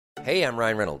Hey, I'm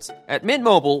Ryan Reynolds. At Mint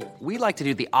Mobile, we like to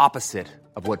do the opposite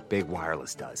of what Big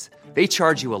Wireless does. They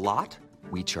charge you a lot,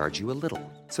 we charge you a little.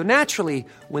 So naturally,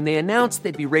 when they announced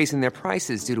they'd be raising their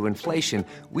prices due to inflation,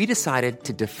 we decided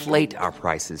to deflate our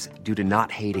prices due to not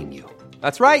hating you.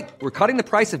 That's right. We're cutting the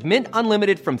price of Mint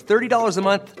Unlimited from $30 a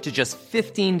month to just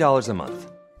 $15 a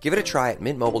month. Give it a try at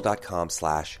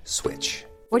mintmobile.com/switch.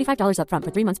 $45 up front for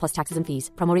 3 months plus taxes and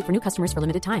fees. Promo rate for new customers for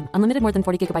limited time. Unlimited more than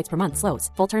 40 gigabytes per month. Slows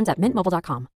full terms at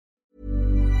mintmobile.com.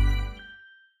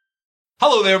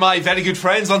 Hello there, my very good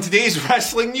friends. On today's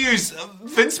wrestling news,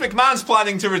 Vince McMahon's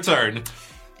planning to return.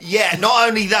 Yeah, not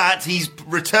only that, he's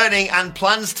returning and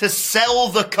plans to sell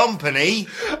the company.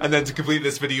 And then to complete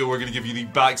this video, we're going to give you the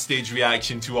backstage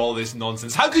reaction to all this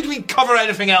nonsense. How could we cover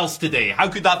anything else today? How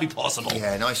could that be possible?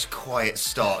 Yeah, nice quiet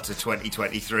start to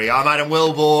 2023. I'm Adam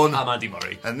Wilborn. I'm Andy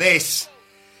Murray. And this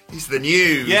is the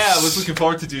news. Yeah, I was looking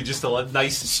forward to do just a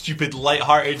nice, stupid,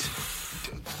 light-hearted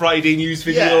Friday news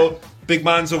video. Yeah. Big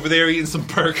man's over there eating some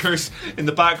burgers in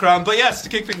the background. But yes, to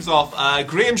kick things off,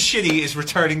 Graham Shinnie is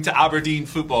returning to Aberdeen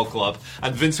Football Club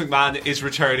and Vince McMahon is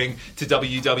returning to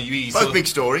WWE. Both big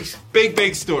stories.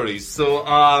 Big stories. So,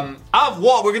 out of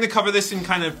what? We're going to cover this in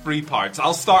kind of 3 parts.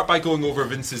 I'll start by going over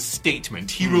Vince's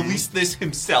statement. He released this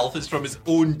himself. It's from his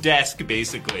own desk,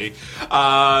 basically.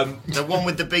 The one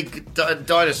with the big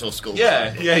dinosaur skull.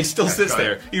 Yeah, he still sits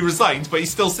there. He resigned, but he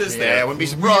still sits there. Yeah, wouldn't be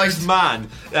surprised. Weird man.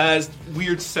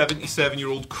 Weird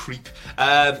 77-year-old creep.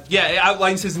 It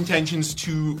outlines his intentions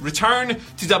to return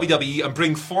to WWE and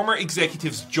bring former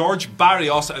executives George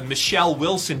Barrios and Michelle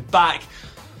Wilson back.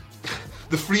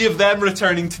 The 3 of them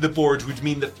returning to the board would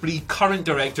mean that 3 current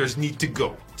directors need to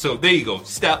go. So there you go,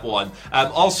 step 1.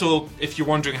 Also, if you're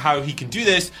wondering how he can do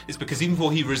this, it's because even though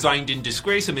he resigned in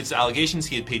disgrace amidst allegations,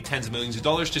 he had paid tens of millions of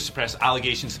dollars to suppress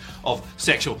allegations of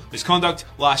sexual misconduct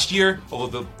last year,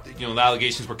 although the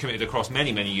allegations were committed across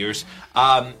many years.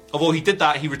 Although he did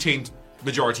that, he retained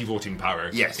majority voting power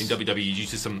in WWE due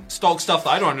to some stock stuff that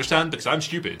I don't understand because I'm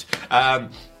stupid.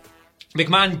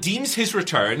 McMahon deems his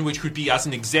return, which would be as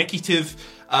an executive.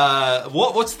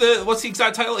 What's the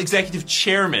exact title? Executive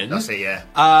chairman. That's it, yeah.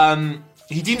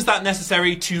 He deems that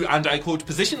necessary to, and I quote,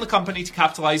 position the company to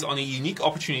capitalise on a unique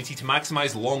opportunity to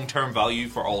maximise long-term value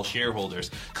for all shareholders.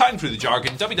 Cutting through the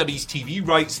jargon, WWE's TV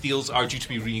rights deals are due to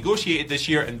be renegotiated this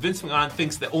year, and Vince McMahon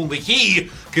thinks that only he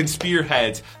can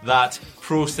spearhead that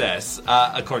process,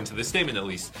 according to this statement at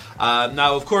least.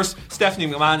 Now, of course, Stephanie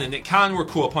McMahon and Nick Khan were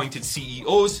co-appointed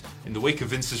CEOs in the wake of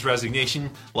Vince's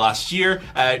resignation last year.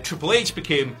 Triple H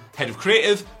became head of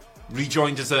creative,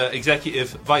 rejoined as an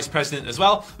executive vice president as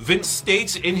well. Vince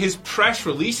states in his press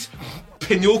release,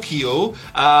 Pinocchio,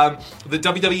 that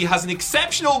WWE has an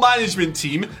exceptional management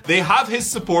team, they have his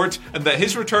support, and that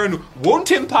his return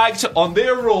won't impact on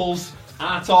their roles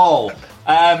at all.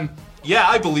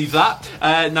 I believe that.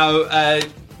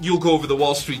 You'll go over the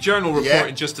Wall Street Journal report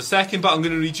in just a second, but I'm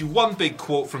going to read you one big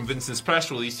quote from Vince's press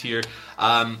release here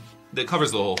that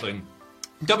covers the whole thing.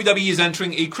 WWE is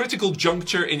entering a critical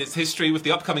juncture in its history with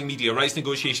the upcoming media rights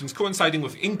negotiations coinciding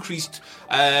with increased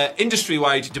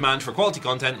industry-wide demand for quality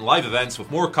content and live events, with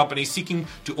more companies seeking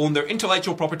to own their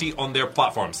intellectual property on their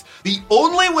platforms. The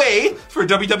only way for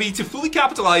WWE to fully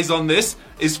capitalize on this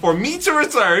is for me to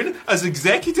return as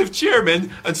executive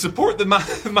chairman and support the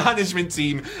management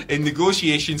team in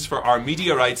negotiations for our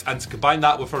media rights, and to combine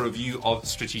that with a review of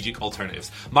strategic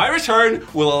alternatives. My return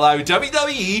will allow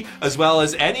WWE, as well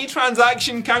as any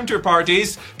transaction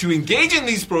counterparties, to engage in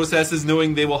these processes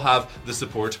knowing they will have the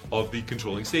support of the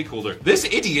controlling stakeholder. This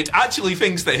idiot actually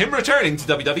thinks that him returning to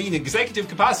WWE in executive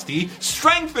capacity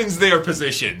strengthens their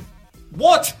position.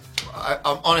 What?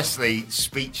 I'm honestly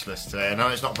speechless today. I know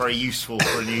it's not very useful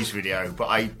for a news video, but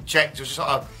I checked, just sort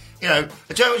of, do you know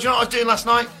what I was doing last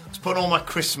night? I was putting all my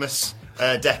Christmas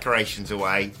decorations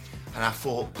away, and I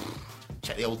thought,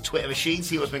 check the old Twitter machine,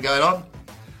 see what's been going on.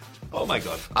 Oh my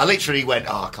god! I literally went,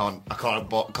 I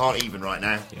can't even right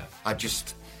now. Yeah.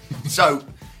 So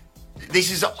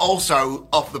this is also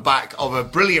off the back of a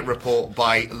brilliant report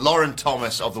by Lauren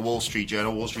Thomas of the Wall Street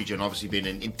Journal. Wall Street Journal obviously been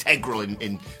integral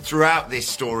in throughout this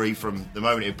story from the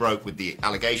moment it broke with the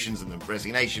allegations and the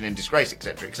resignation and disgrace,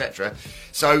 etc., etc.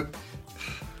 So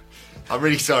I'm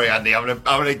really sorry, Andy. I'm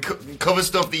gonna cover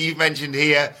stuff that you've mentioned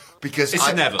here because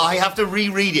I have to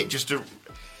reread it just to.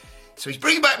 So he's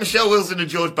bringing back Michelle Wilson and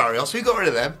George Barrios. Who got rid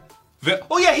of them?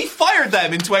 Oh yeah, he fired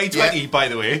them in 2020, by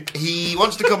the way. He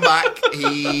wants to come back.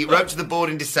 He wrote to the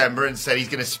board in December and said he's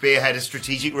going to spearhead a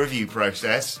strategic review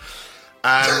process.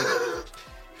 The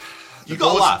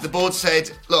board said,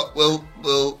 look, we'll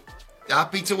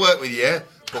happy to work with you,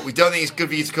 but we don't think it's good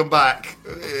for you to come back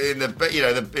in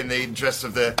the interests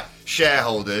of the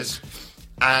shareholders.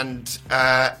 and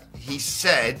he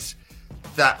said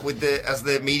that as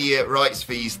the media rights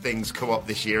fees things come up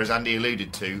this year, as Andy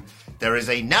alluded to, there is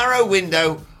a narrow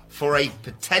window for a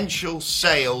potential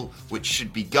sale which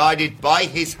should be guided by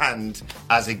his hand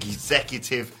as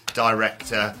executive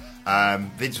director.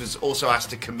 Vince was also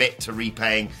asked to commit to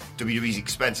repaying WWE's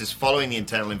expenses following the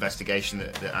internal investigation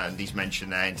that Andy's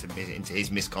mentioned there into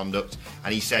his misconduct,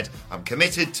 and he said, I'm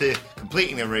committed to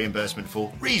completing the reimbursement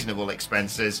for reasonable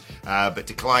expenses, but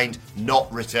declined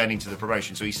not returning to the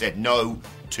promotion. So he said no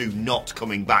to not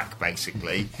coming back,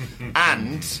 basically.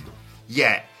 And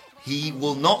yet he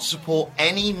will not support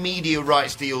any media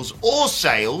rights deals or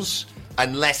sales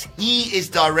unless he is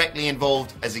directly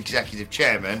involved as executive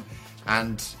chairman.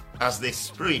 And as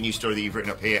this brilliant news story that you've written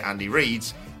up here, Andy,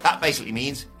 reads, that basically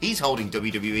means he's holding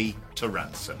WWE to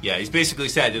ransom. Yeah, he's basically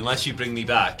said, unless you bring me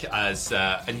back as...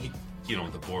 and he,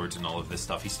 the board and all of this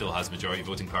stuff, he still has majority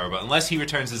voting power, but unless he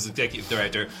returns as executive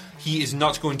director, he is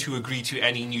not going to agree to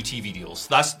any new TV deals.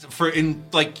 That's,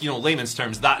 layman's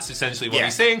terms, that's essentially what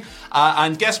he's saying.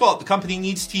 And guess what? The company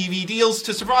needs TV deals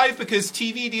to survive, because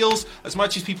TV deals, as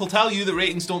much as people tell you that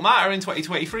ratings don't matter in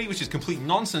 2023, which is complete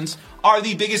nonsense, are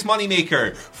the biggest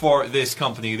moneymaker for this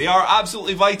company. They are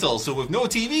absolutely vital. So with no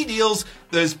TV deals,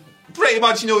 there's pretty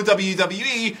much no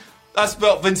WWE. That's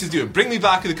what Vince is doing. Bring me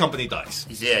back or the company dies.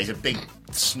 He's a big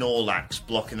Snorlax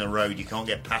blocking the road. You can't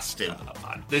get past him.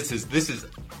 Man. This is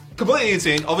completely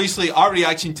insane. Obviously, our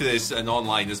reaction to this and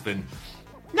online has been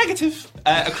negative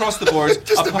across the board.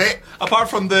 Just a bit. Apart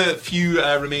from the few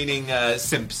remaining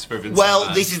simps for Vince.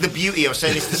 Well, this is the beauty. I was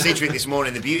saying this to Sidgwick this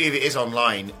morning. The beauty of it is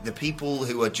online. The people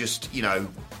who are just,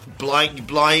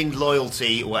 blind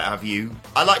loyalty or what have you.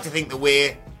 I like to think that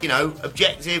we're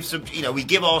objective, we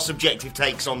give our subjective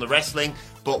takes on the wrestling,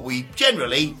 but we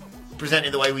generally present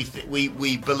it the way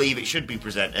we believe it should be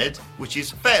presented, which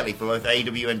is fairly for both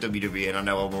AEW and WWE, and I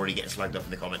know I'm already getting slagged up in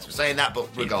the comments for saying that, but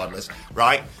regardless,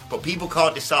 right? But people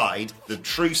can't decide the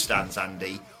true stance,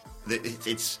 Andy.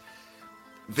 It's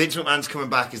Vince McMahon's coming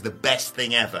back is the best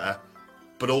thing ever,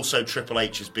 but also Triple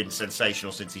H has been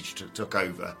sensational since he took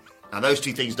over. Now, those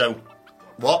two things don't...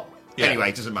 What? Yeah. Anyway,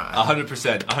 it doesn't matter.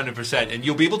 100%. And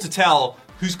you'll be able to tell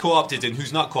who's co-opted and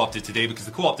who's not co-opted today, because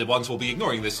the co-opted ones will be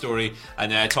ignoring this story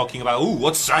and talking about,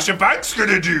 what's Sasha Banks going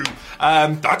to do?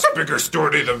 That's a bigger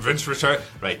story than Vince return.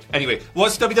 Right. Anyway,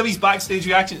 what's WWE's backstage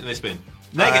reaction to this been?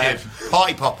 Negative.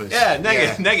 Party poppers. Yeah,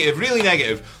 negative, really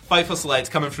negative. Fightful Select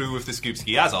coming through with the scoop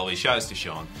ski, as always. Shouts to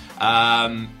Sean.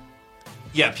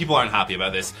 People aren't happy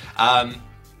about this.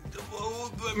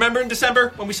 Remember in December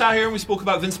when we sat here and we spoke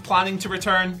about Vince planning to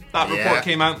return? That report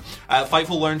came out.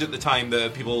 Fightful learned at the time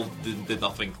that people did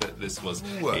not think that this was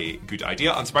a good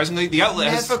idea. Unsurprisingly, the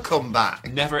outlet never come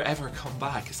back. Never ever come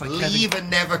back. It's like leave and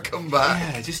never come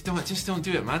back. Yeah, just don't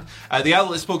do it, man. The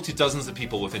outlet spoke to dozens of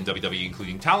people within WWE,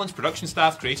 including talent, production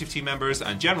staff, creative team members,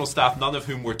 and general staff. None of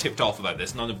whom were tipped off about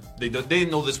this. They didn't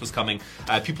know this was coming.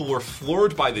 People were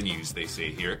floored by the news. They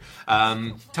say here.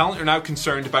 Talent are now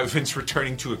concerned about Vince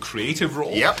returning to a creative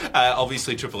role. Yep.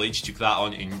 Obviously, Triple H took that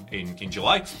on in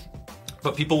July.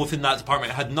 But people within that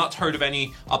department had not heard of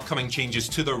any upcoming changes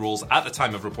to their roles at the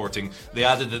time of reporting. They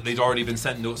added that they'd already been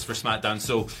sent notes for SmackDown,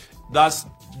 so that's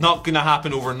not going to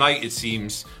happen overnight, it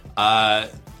seems.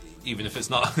 Even if it's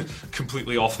not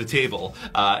completely off the table,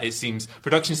 it seems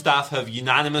production staff have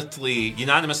unanimously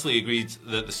agreed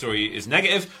that the story is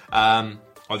negative.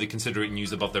 Or they consider it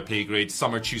news above their pay grade.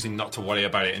 Some are choosing not to worry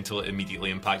about it until it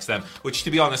immediately impacts them, which,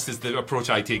 to be honest, is the approach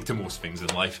I take to most things in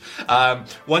life.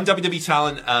 One WWE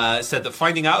talent said that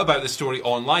finding out about the story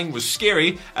online was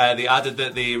scary. They added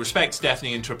that they respect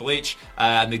Stephanie and Triple H,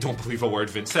 and they don't believe a word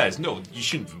Vince says. No, you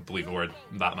shouldn't believe a word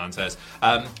that man says.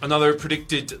 Another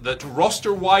predicted that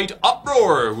roster-wide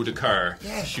uproar would occur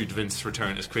should Vince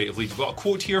return as creative lead. We've got a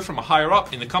quote here from a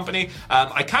higher-up in the company.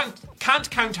 I can't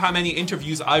count how many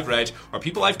interviews I've read or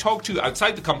people I've talked to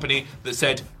outside the company that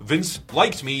said Vince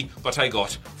liked me, but I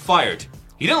got fired.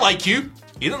 He didn't like you.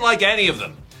 He didn't like any of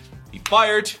them. He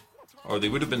fired, or they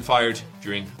would have been fired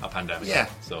during a pandemic. Yeah.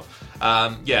 So,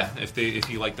 if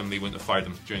he liked them, they wouldn't have fired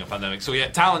them during a pandemic. So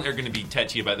talent are going to be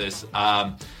tetchy about this.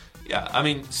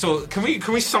 So can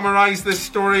we summarize this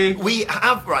story? We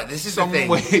have, right, this is the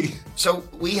thing. So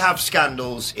we have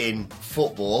scandals in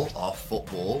football,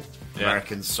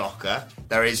 American soccer.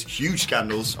 There is huge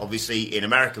scandals, obviously, in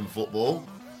American football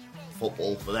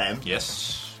for them.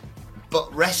 Yes.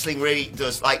 But wrestling really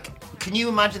does, can you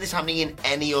imagine this happening in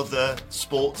any other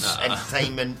sports,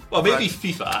 entertainment? Well, maybe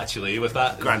FIFA, actually, with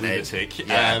that lunatic.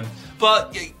 Yeah.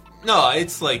 But, no,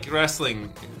 it's like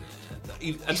wrestling.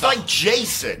 It's like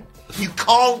Jason. You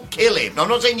can't kill him. I'm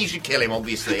not saying you should kill him,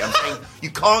 obviously. I'm saying you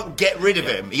can't get rid of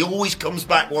him. He always comes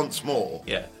back once more.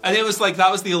 Yeah. And it was like,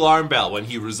 that was the alarm bell when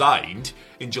he resigned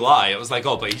in July. It was like,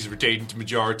 oh, but he's retained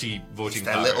majority voting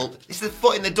power. It's the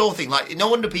foot in the door thing. Like, no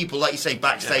wonder people, like you say,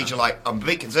 backstage are like, I'm a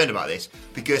bit concerned about this,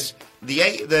 because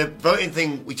the voting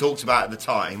thing we talked about at the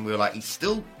time, we were like, he's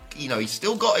still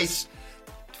got his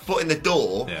foot in the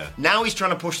door. Yeah. Now he's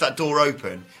trying to push that door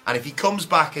open, and if he comes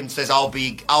back and says, I'll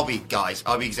be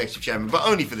executive chairman, but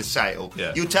only for the sale,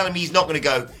 you're telling me he's not going to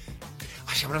go,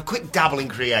 actually, I'm going to have a quick dabble in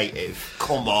creative.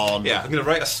 Come on. Yeah, I'm going to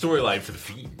write a storyline for The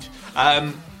Fiend.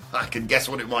 I can guess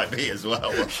what it might be as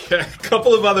well. A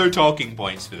couple of other talking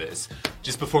points for this,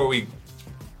 just before we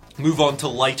move on to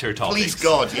lighter topics. Please,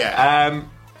 God, yeah.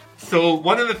 So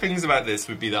one of the things about this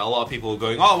would be that a lot of people are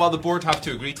going, oh, well, the board have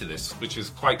to agree to this, which is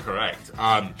quite correct.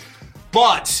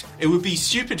 But it would be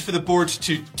stupid for the board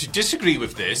to disagree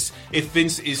with this if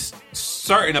Vince is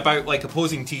certain about, like,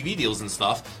 opposing TV deals and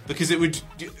stuff, because it would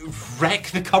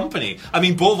wreck the company. I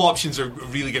mean, both options are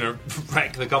really going to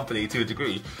wreck the company to a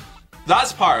degree.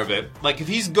 That's part of it. Like, if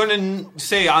he's going to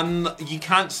say, you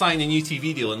can't sign a new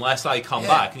TV deal unless I come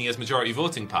back, and he has majority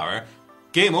voting power,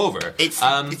 game over. It's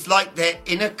like they're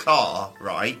in a car,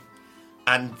 right,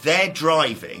 and they're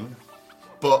driving,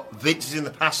 but Vince is in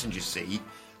the passenger seat,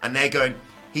 and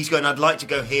he's going, I'd like to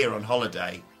go here on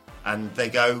holiday. And they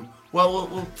go,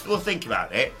 well, we'll think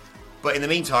about it. But in the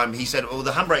meantime, he said, well, the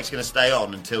handbrake's going to stay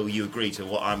on until you agree to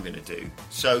what I'm going to do.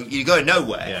 So you're going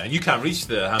nowhere. Yeah, and you can't reach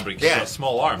the handbrake because you've got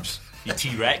small arms. You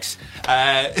T-Rex.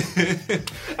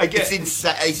 It's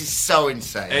insane. It's so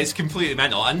insane. It's completely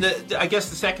mental. And I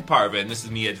guess the second part of it, and this is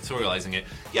me editorializing it,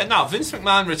 Vince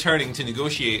McMahon returning to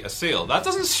negotiate a sale, that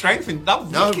doesn't strengthen, that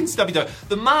weakens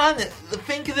WWE.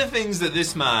 Think of the things that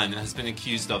this man has been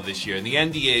accused of this year, and the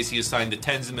NDAs he has signed, the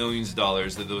tens of millions of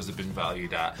dollars that those have been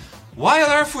valued at. Why on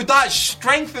earth would that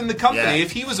strengthen the company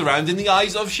if he was around in the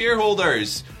eyes of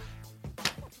shareholders?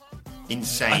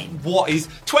 Insane. What is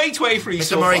 2023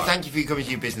 Mr. Murray, thank you for coming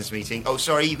to your business meeting. Oh,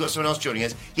 sorry, you've got someone else joining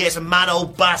us. Yeah, it's a mad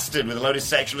old bastard with a load of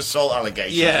sexual assault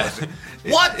allegations. Yeah.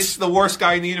 What? It's the worst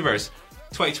guy in the universe.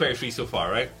 2023 so far,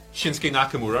 right? Shinsuke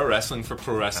Nakamura wrestling for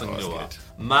Pro Wrestling Noah.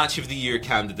 Match of the Year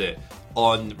candidate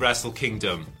on Wrestle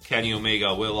Kingdom. Kenny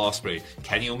Omega, Will Ospreay.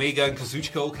 Kenny Omega and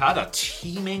Kazuchika Okada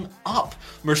teaming up.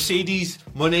 Mercedes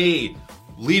Moné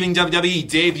leaving WWE,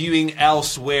 debuting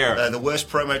elsewhere. The worst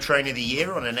promo train of the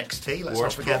year on NXT. Let's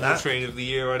not forget that. Worst promo train of the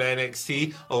year on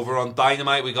NXT. Over on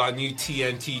Dynamite, we got a new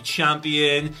TNT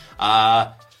champion.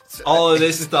 All of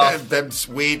this stuff. Them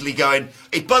weirdly going.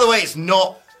 By the way, it's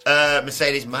not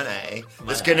Mercedes Moné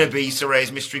that's going to be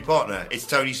Saray's mystery partner. It's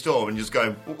Tony Storm, and just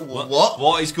going, what?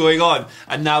 What is going on?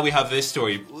 And now we have this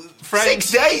story. Friends,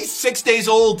 6 days? 6 days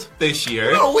old this year.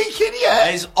 We're not a week in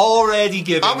yet. It's already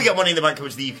given. And we got Money in the Bank coming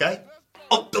to the UK.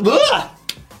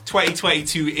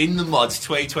 2022 in the mud,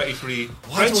 2023.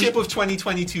 Friendship of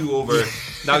 2022 over.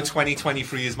 Now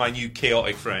 2023 is my new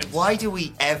chaotic friend. Why do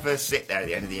we ever sit there at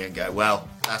the end of the year and go, well,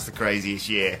 that's the craziest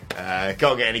year. Can't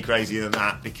get any crazier than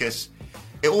that, because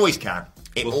it always can.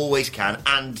 It always can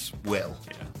and will.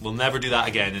 Yeah, we'll never do that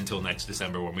again until next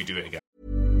December when we do it again.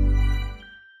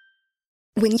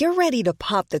 When you're ready to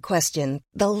pop the question,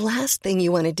 the last thing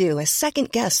you want to do is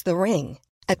second-guess the ring.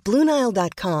 At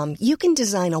BlueNile.com, you can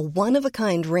design a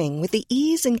one-of-a-kind ring with the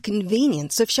ease and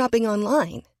convenience of shopping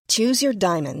online. Choose your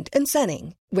diamond and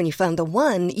setting. When you find the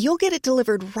one, you'll get it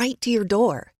delivered right to your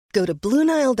door. Go to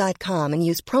BlueNile.com and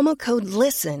use promo code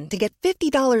LISTEN to get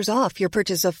 $50 off your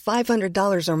purchase of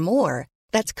 $500 or more.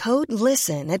 That's code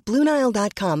LISTEN at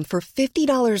BlueNile.com for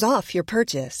 $50 off your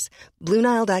purchase.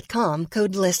 BlueNile.com,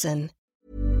 code LISTEN.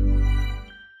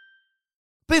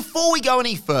 Before we go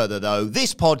any further, though,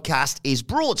 this podcast is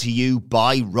brought to you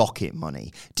by Rocket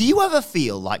Money. Do you ever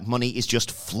feel like money is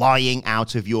just flying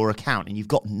out of your account and you've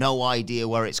got no idea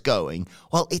where it's going?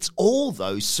 Well, it's all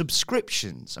those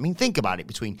subscriptions. I mean, think about it.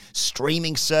 Between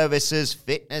streaming services,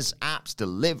 fitness apps,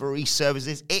 delivery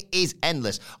services, it is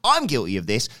endless. I'm guilty of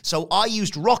this, so I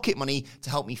used Rocket Money to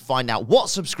help me find out what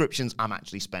subscriptions I'm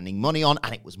actually spending money on,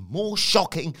 and it was more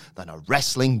shocking than a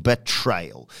wrestling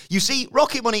betrayal. You see,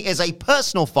 Rocket Money is a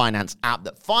personal finance app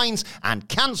that finds and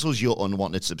cancels your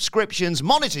unwanted subscriptions,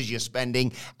 monitors your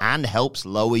spending, and helps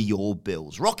lower your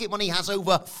bills. Rocket Money has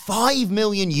over 5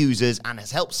 million users and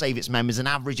has helped save its members an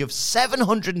average of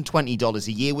 $720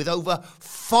 a year, with over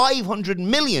 $500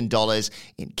 million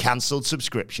in cancelled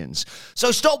subscriptions.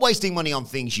 So stop wasting money on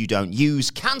things you don't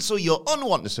use. Cancel your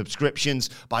unwanted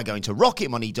subscriptions by going to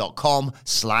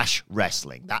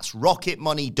rocketmoney.com/wrestling. That's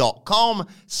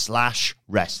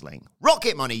rocketmoney.com/wrestling.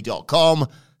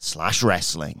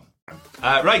 rocketmoney.com/wrestling.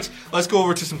 Right, let's go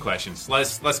over to some questions.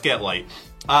 Let's get light.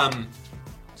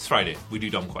 It's Friday. We do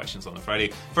dumb questions on a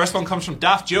Friday. First one comes from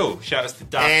Daft Joe. Shout outs to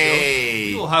Daft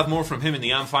Joe. We will have more from him in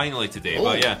the Am Finally today. Oh.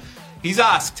 But yeah, he's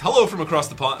asked, hello from across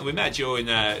the pond. We met Joe in,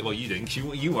 well, you didn't.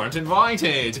 You weren't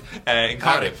invited in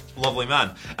Cardiff. Lovely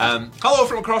man. Hello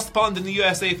from across the pond in the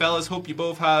USA, fellas. Hope you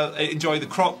both have enjoyed the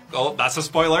croc. Oh, that's a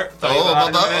spoiler.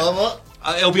 What?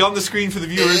 It'll be on the screen for the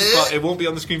viewers, but it won't be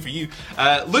on the screen for you.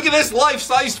 Look at this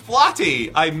life-sized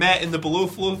flatty I met in the below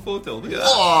flow photo. Look at that.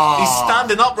 Aww. He's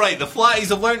standing upright. The flatties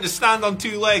have learned to stand on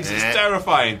two legs. It's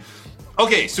terrifying.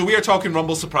 Okay, so we are talking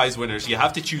Rumble surprise winners. You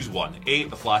have to choose one. A,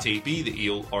 the flatty, B, the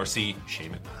eel, or C,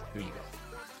 Shane McMahon.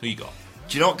 Who you got?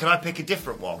 Do you know what? Can I pick a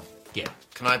different one? Yeah.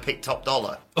 Can I pick top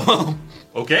dollar?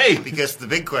 Okay. Because the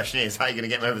big question is, how are you going to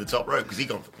get him over the top rope? Because he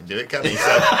can't fucking do it, can he?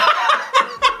 So...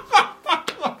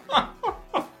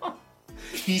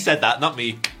 He said that, not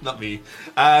me. Not me.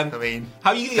 I mean, how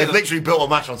are you gonna they've get literally built a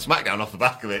match on SmackDown off the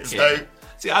back of it. So Yeah.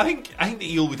 See, I think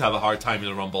the eel would have a hard time in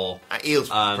the Rumble. Eel's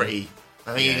pretty.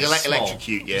 I think he can small.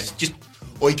 electrocute you, Just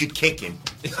or you could kick him.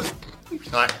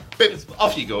 Like,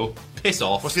 off you go. Piss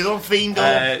off. what's the other one? Fiend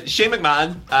or Shane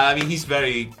McMahon. I mean, he's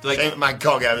very like. Shane McMahon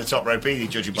can't get over the top rope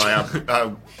either, judging by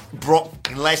how Brock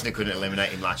Lesnar couldn't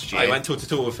eliminate him last year. I went toe to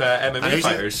toe with MMA And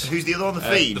fighters. who's the other one? The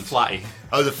Fiend. The flatty.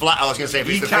 Oh, the flat. I was going to say, if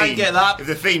You it's the can't Fiend, get that. If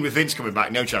the Fiend with Vince coming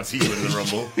back, no chance he's winning the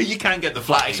Rumble. You can't get the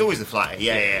flatty. It's always the flatty.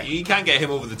 Yeah. You can't get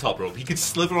him over the top rope. He could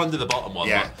sliver under the bottom one.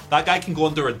 Yeah. But that guy can go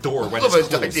under a door when I it's love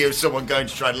the closed. idea of someone going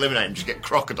to try and eliminate him, just get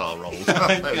crocodile rolled.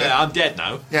 Yeah, I'm dead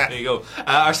now. Yeah. There you go.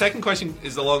 Our second question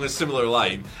is along a similar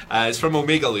line. It's from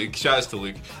Omega Luke. Shout out to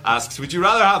Luke. Asks, would you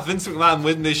rather have Vince McMahon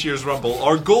win this year's Rumble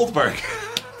or Goldberg?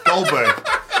 Goldberg.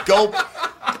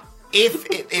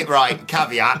 Right,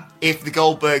 caveat, if the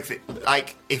Goldberg,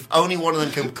 if only one of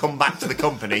them can come back to the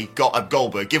company, got a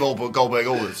Goldberg, give Goldberg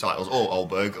all the titles, or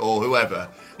Goldberg, or whoever,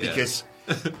 because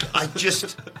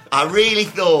I really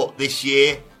thought this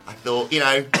year,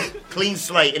 clean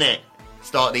slate, innit?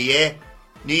 Start of the year,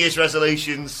 New Year's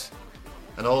resolutions,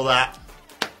 and all that.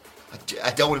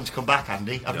 I don't want him to come back,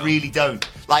 Andy. I really don't.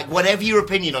 Like, whatever your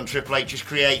opinion on Triple H is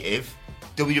creative,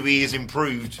 WWE has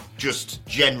improved just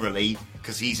generally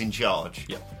because he's in charge.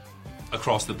 Yeah.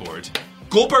 Across the board.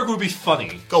 Goldberg would be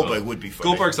funny. Goldberg would be funny.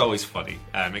 Goldberg's always funny,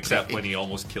 except when he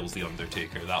almost kills the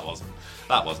Undertaker. That wasn't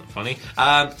funny.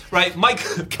 Right, Mike.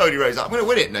 Cody Rhodes, I'm going to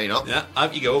win it. No, you're not. Yeah,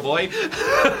 up you go, boy.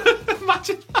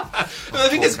 Imagine that. The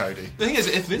thing is,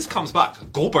 if Vince comes back,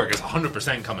 Goldberg is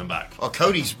 100% coming back. Oh,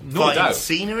 Cody's No fighting doubt.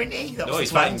 Cena, isn't he? No,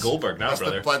 he's fighting Goldberg now, That's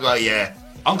brother. The plan. Well, yeah.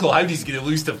 Uncle Howdy's going to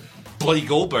lose to bloody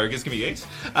Goldberg. It's going to be ace.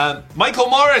 Michael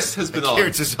Morris has been on.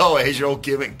 Here to Tozawa, here's your old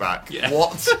gimmick back. Yeah.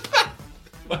 What?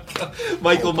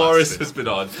 Michael Morris has been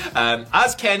on.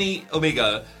 As Kenny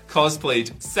Omega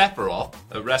cosplayed Sephiroth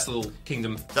at Wrestle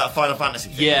Kingdom. That Final Fantasy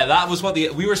thing. Yeah, that was what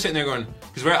we were sitting there going,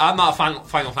 because I'm not a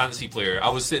Final Fantasy player. I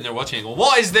was sitting there watching it going,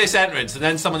 what is this entrance? And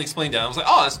then someone explained it, and I was like,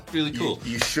 oh, that's really cool.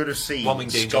 You should have seen Bombing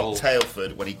Scott Danger.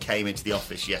 Tailford when he came into the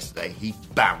office yesterday. He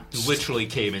bounced. Literally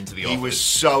came into the office. He was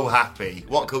so happy.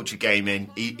 What Culture Gaming?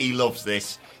 He loves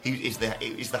this. He is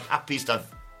the happiest I've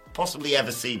possibly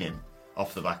ever seen him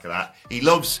off the back of that. He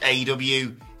loves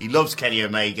AEW, he loves Kenny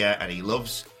Omega, and he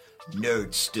loves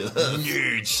nerd stuff.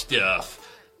 Nerd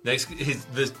stuff. Next,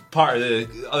 the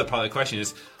other part of the question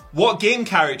is, what game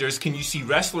characters can you see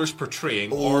wrestlers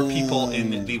portraying or people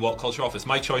in the What Culture office?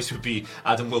 My choice would be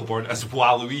Adam Wilborn as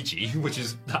Waluigi, which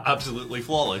is absolutely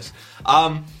flawless.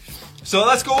 So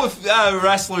let's go with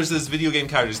wrestlers as video game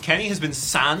characters. Kenny has been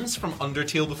Sans from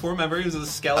Undertale before. Remember, he was a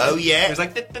skeleton. Oh, yeah. He was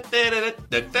like... I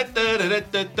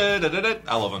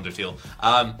love Undertale.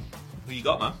 Who you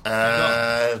got, man?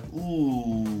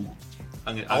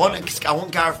 I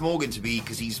want Gareth Morgan to be,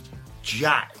 because he's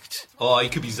jacked. Oh, he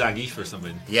could be Zangief or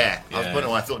something. Yeah. I was wondering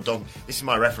why I thought this is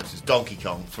my reference, it's Donkey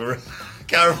Kong for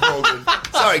Gareth Morgan.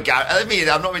 Sorry, Gareth.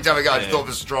 I'm not meant to have a guy. I just thought of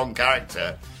a strong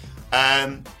character.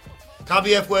 Can I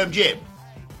be Earthworm Jim?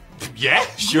 Yeah,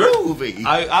 sure. Movie.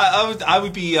 I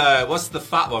would be. What's the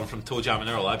fat one from Toe Jam and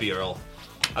Earl? I'd be Earl.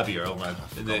 Man.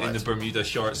 In the Bermuda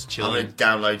shorts, I'm chilling. going to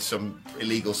download some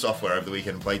illegal software over the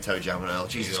weekend and play Toe Jam and Earl.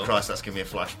 Jesus Christ, that's giving me a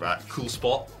flashback. Cool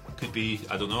spot. Could be,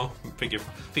 I don't know, pick your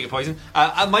poison.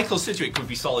 Michael Sidgwick would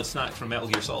be Solid Snack from Metal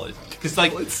Gear Solid.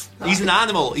 Because, he's an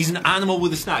animal. He's an animal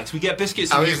with the snacks. We get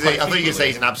biscuits. I thought you were going to say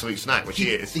he's an absolute snack, which he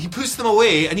is. He puts them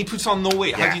away and he puts on no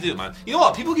weight. How Yeah. do you do it, man? You know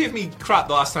what? People gave me crap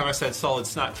the last time I said Solid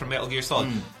Snack from Metal Gear Solid.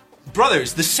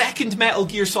 Brothers, the second Metal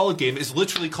Gear Solid game is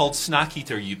literally called Snack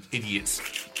Eater, you idiots.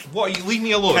 What are you? Leave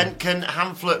me alone. Can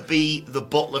Hamlet be the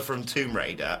butler from Tomb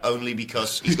Raider only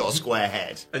because he's got a square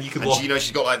head? And you can walk.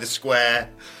 She's got the square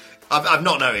I've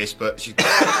not noticed, but she...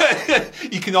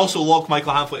 You can also lock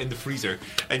Michael Hamflett in the freezer,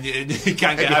 and you can't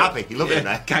get He'd be out. happy. He loved it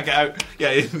there. Can't get out.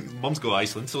 Yeah, Mum's go to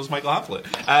Iceland, so is Michael Hamflett.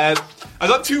 I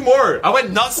got 2 more. I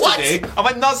went nuts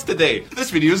today.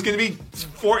 This video is going to be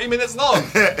 40 minutes long.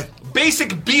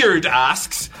 Basic Beard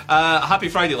asks, Happy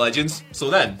Friday, legends. So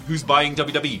then, who's buying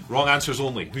WWE? Wrong answers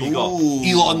only. Who you got?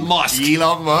 Elon Musk.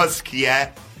 Elon Musk,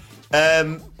 yeah.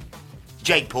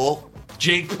 Jake Paul.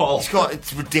 Jake Paul. He's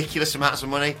got ridiculous amounts of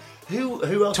money.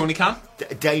 Who else? Tony Khan?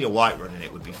 Dana White running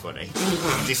it would be funny.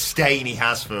 The disdain he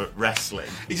has for wrestling.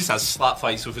 He just has slap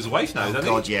fights with his wife now, doesn't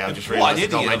God, he? yeah, I just What realised an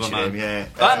I can't idiot of a mention man.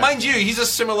 him, yeah. Mind you, he's a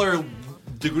similar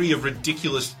degree of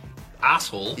ridiculous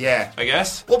asshole. Yeah. I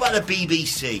guess. What about the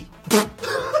BBC?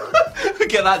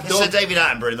 Get that Sir dog. David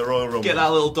Attenborough in the Royal Rumble. Get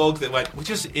that little dog that went, we're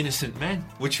just innocent men.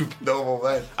 Which would Normal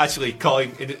man. actually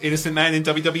calling innocent men in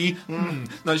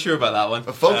WWE. Not sure about that one.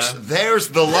 But folks, there's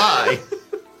the lie.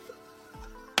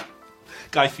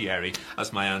 Guy Fieri.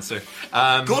 That's my answer.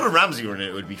 Gordon Ramsay running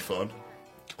it would be fun.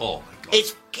 Oh my god.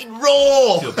 It's fucking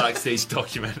raw. Do a backstage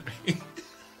documentary.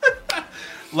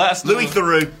 Let us know. Louis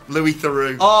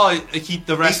Theroux. Oh,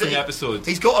 the wrestling episode.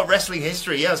 He's got a wrestling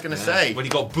history, yeah, I was going to say. When he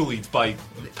got bullied by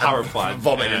power plant.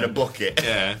 Vomiting in a bucket.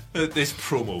 Yeah. This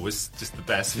promo was just the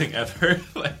best thing ever.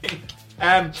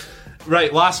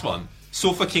 Right, last one.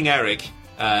 Sofa King Eric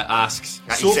asks.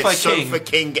 He said Sofa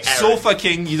King Eric. Sofa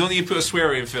King, you don't need to put a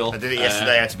swear in, Phil. I did it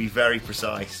yesterday, I had to be very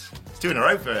precise. It's 2 in a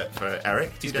row for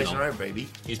Eric. 2 He's days been in a on. row, baby.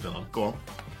 He's been on. Go on.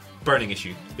 Burning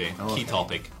issue today. Key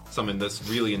topic. Something that's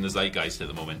really in the zeitgeist at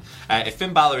the moment. If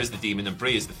Finn Balor is the demon and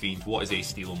Bray is the fiend, what is Ace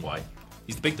Steel and why?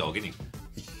 He's the big dog, isn't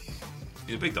he?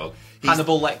 He's a big dog.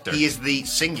 Hannibal Lecter. He is the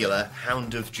singular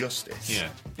Hound of Justice.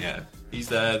 Yeah. He's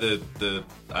the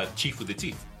chief with the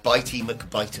teeth. Bitey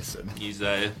McBiteson. He's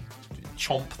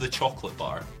Chomp the chocolate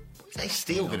bar. Is Ace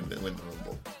Steel going to win the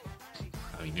Rumble?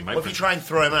 I mean, you might What if you try and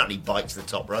throw him out and he bites the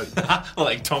top rope?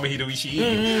 like Tomohiro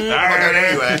Ishii. Not going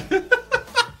anywhere.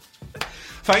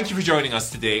 Thank you for joining us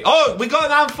today. Oh, we got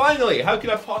an ad finally. How could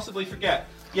I possibly forget?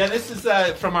 Yeah, this is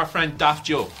from our friend Daft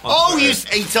Joe. Oh, he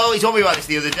told me about this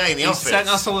the other day in the office. He sent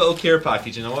us a little care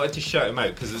package, and I wanted to shout him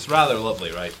out because it's rather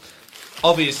lovely, right?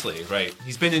 Obviously, right?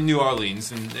 He's been in New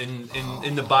Orleans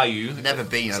in the Bayou. Never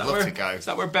been. I'd love to go. Is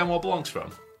that where Benoit Blanc's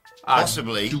from?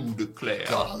 Possibly. I do declare.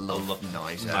 God, I love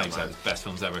Knives Out. Knives Out is best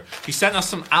films ever. He sent us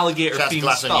some alligator That's themed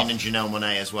Glass stuff. Onion and Janelle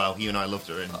Monáe as well. You and I loved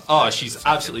her in. Oh, she's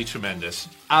absolutely tremendous.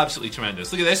 Absolutely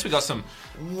tremendous. Look at this. We got some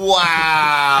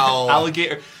Wow.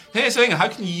 alligator. Hey, so how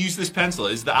can you use this pencil?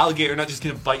 Is the alligator not just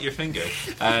going to bite your finger?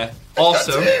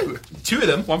 Also, 2 of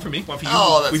them. One for me, one for you.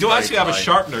 Oh, that's we don't very actually have a kind.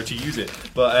 sharpener to use it.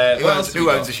 But what else do Who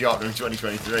we owns a got? sharpener in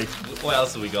 2023? What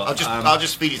else have we got? I'll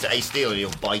just feed it to Ace Steel and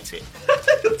he'll bite it.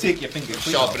 take your finger.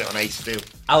 clean Sharpen off. it on Ace Steel.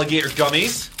 Alligator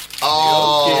gummies.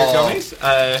 Oh, Gator gummies.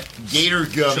 Gator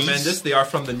gummies. Tremendous. They are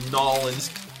from the Nolans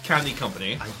Candy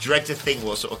Company. I dread to think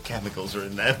what sort of chemicals are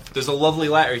in them. There's a lovely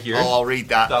letter here. Oh, I'll read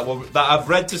that. that I've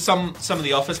read to some of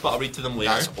the office, but I'll read to them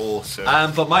later. That's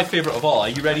awesome. But my favourite of all, are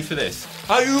you ready for this?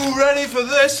 Are you ready for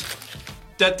this?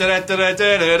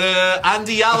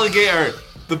 Andy Alligator,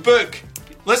 the book.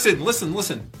 Listen.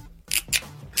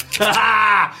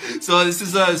 So this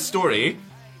is a story.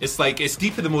 It's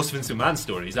deeper than most Vince McMahon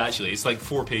stories, actually. It's like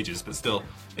 4 pages, but still.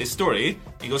 It's a story.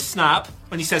 He goes, snap.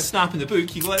 When he says snap in the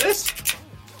book, you go like this.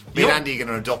 Me and Andy are going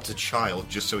to adopt a child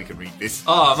just so we can read this.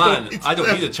 Oh, man. I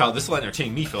don't need a child. This will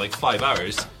entertain me for like 5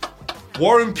 hours.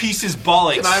 War and Peace's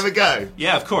bollocks. Can I have a go?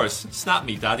 Yeah, of course. Snap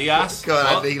me, daddy ass. Go on,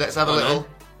 What? Andy. Let's have a Go on, little. then.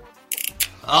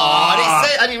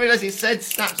 I didn't realise it said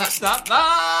snap. Snap.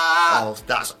 Ah! Oh,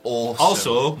 that's awesome.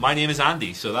 Also, my name is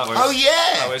Andy, so that works. Oh,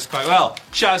 yeah. That works quite well.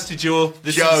 Shouts to Joe.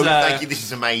 This Joe, is, thank you. This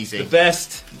is amazing. the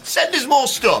best. Send us more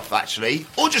stuff, actually,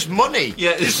 or just money.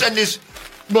 Yeah. just send us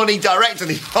money direct to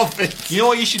the office. You know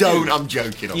what you should Don't. do? I'm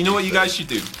joking. You know what you guys should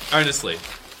do? Honestly.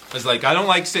 It's like, I don't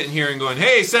like sitting here and going,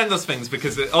 hey, send us things,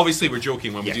 because obviously we're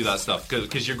joking when we Yes. do that stuff,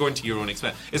 because you're going to your own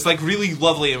expense. It's like really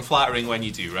lovely and flattering when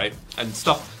you do, right? And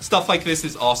stuff like this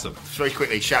is awesome. Very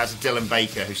quickly, shout out to Dylan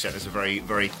Baker who sent us a very,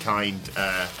 very kind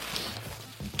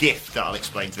gift that I'll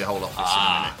explain to the whole office in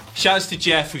a minute. Shouts to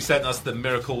Jeff who sent us the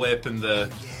Miracle Whip and the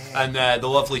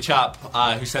lovely chap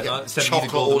who sent me the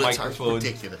Chocolate all golden the time. microphone.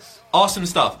 Ridiculous. Awesome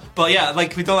stuff. But yeah,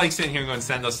 like, we don't like sitting here and going,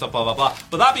 send us stuff, blah, blah, blah.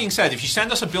 But that being said, if you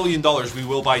send us $1 billion, we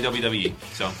will buy WWE.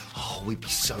 So, Oh, we'd be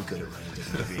so good at running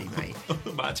WWE, mate.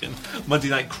 imagine. Monday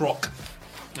Night Croc.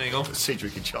 There you go.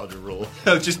 Cedric in charge of Raw.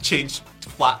 Just changed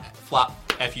flat,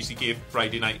 FUCK,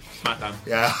 Friday Night SmackDown.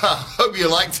 Yeah, I hope you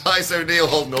like Tice O'Neil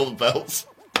holding all the belts.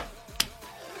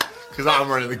 Because I'm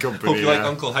running the company. Hope you like now.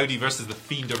 Uncle Howdy versus The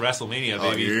Fiend at WrestleMania,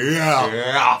 baby. Oh,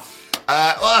 yeah.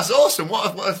 Well, that's awesome.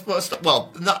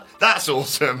 That's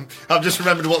awesome. I've just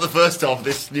remembered what the first half of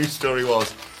this news story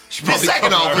was. The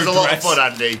second half was a lot of fun,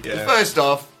 Andy. Yeah. The first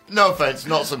half, no offence,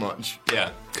 not so much.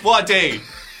 Yeah. What a day.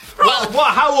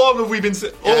 How long have we been...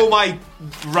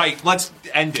 Right, let's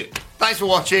end it. Thanks for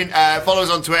watching. Follow us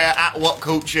on Twitter at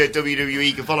WhatCultureWWE.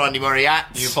 You can follow Andy Murray at...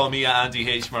 You can follow me at Andy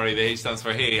H. Murray. The H stands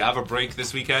for hey. Have a break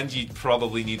this weekend. You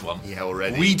probably need one. Yeah,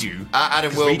 already. We do. At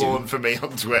Adam Wilborn for me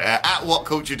on Twitter. At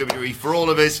WhatCultureWWE for all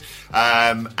of us.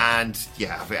 And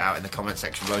yeah, have it out in the comment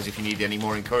section below if you need any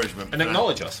more encouragement. And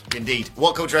acknowledge us. Indeed.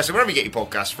 What Culture Wrestling, wherever you get your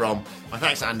podcasts from. My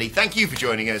thanks, Andy. Thank you for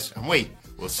joining us. And we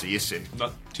will see you soon.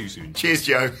 Not too soon. Cheers,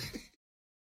 Joe.